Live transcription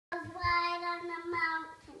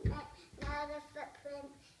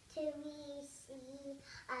till we see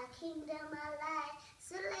our kingdom of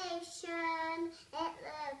isolation. It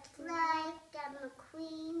looks like I'm a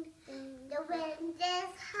queen. The wind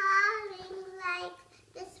is howling like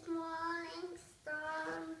this morning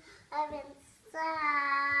storm of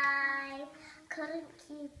inside. Couldn't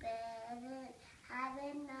keep it in.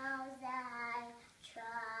 Heaven knows I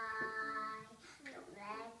try. Don't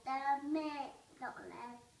let them in. Don't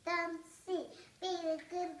let them see. Be the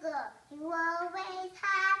good girl you always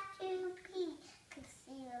have to be.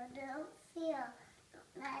 Conceal, don't feel.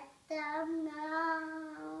 Don't let them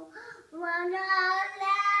know. Wanna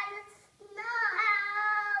let it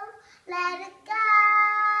know. Let it go.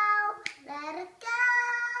 Let it go.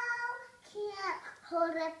 Can't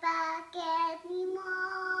hold it back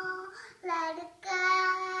anymore. Let it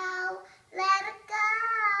go. Let it go.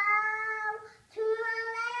 To my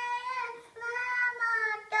land, slam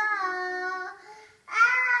our door.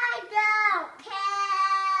 I don't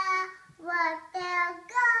care what they're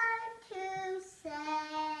going to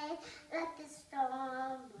say. Let the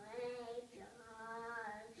storm rage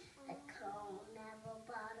on. The cold never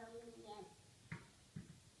bottom again.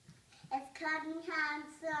 It's cutting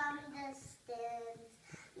hands from distance,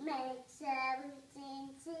 makes everything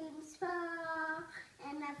seem small.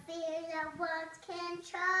 And I fear that words can't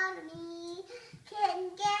control me,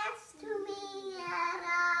 can't get to me at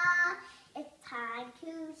all. It's time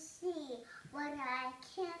to see what I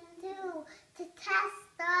can do to test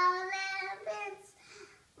the limits.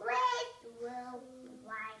 Wait, will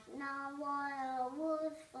white no royal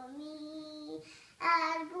wood for me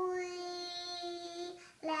and we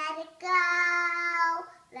let it go,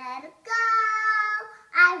 let it go.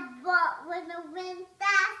 I walk with the wind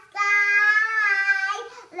that sky.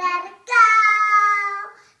 Let it go,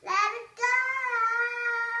 let it go.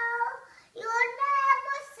 You'll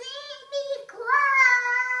never see me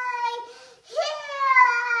cry. Here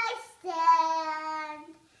I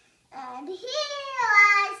stand, and here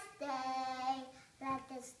I stay. Let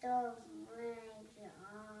the storm rage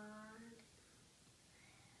on.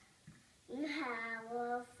 You have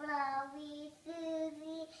a flowy through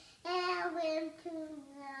the air into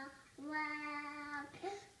the ground.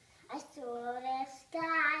 I saw the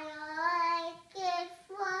sky.